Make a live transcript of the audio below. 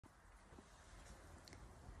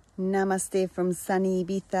Namaste from sunny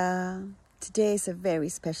Ibiza. Today is a very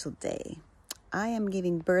special day. I am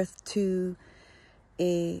giving birth to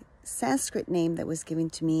a Sanskrit name that was given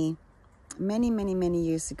to me many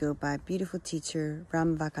years ago by a beautiful teacher,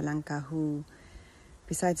 Ram Vakalanka, who,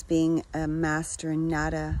 besides being a master in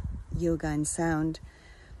nada, yoga and sound,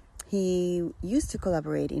 he used to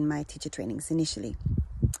collaborate in my teacher trainings initially.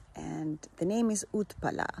 And the name is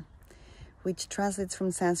Utpala, which translates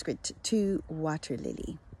from Sanskrit to water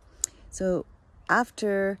lily. So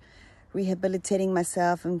after rehabilitating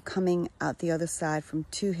myself and coming out the other side from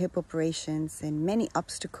 2 hip operations and many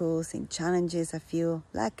obstacles and challenges, I feel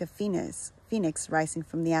like a phoenix rising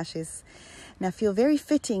from the ashes. And I feel very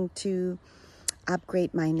fitting to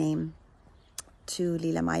upgrade my name to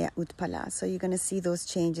Lila Maya Utpala. So you're going to see those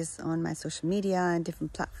changes on my social media and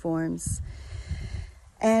different platforms.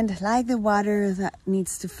 And like the water that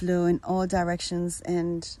needs to flow in all directions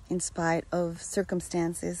and in spite of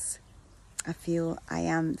circumstances, I feel I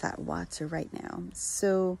am that water right now.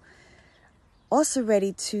 So also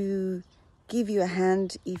ready to give you a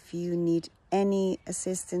hand if you need any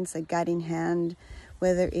assistance, a guiding hand,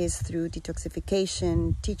 whether it's through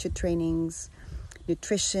detoxification, teacher trainings,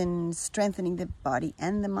 nutrition, strengthening the body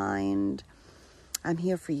and the mind. I'm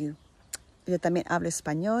here for you. Yo también hablo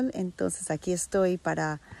español, entonces aquí estoy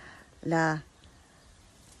para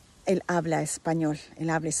el habla español, el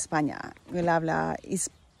habla España, el habla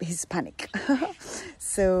Hispanic.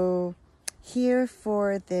 So here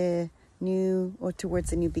for the new, or towards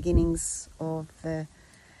the new beginnings of the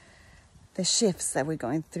shifts that we're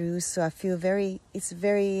going through. So I feel it's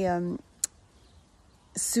very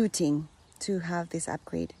suiting to have this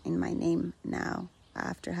upgrade in my name now,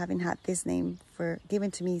 after having had this name given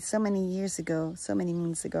to me so many years ago, so many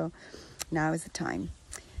moons ago. Now is the time.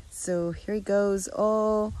 So here it goes,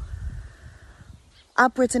 all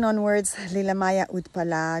upwards and onwards, Lila Maya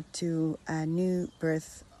Utpala, to a new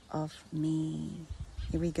birth of me.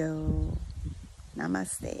 Here we go.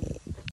 Namaste.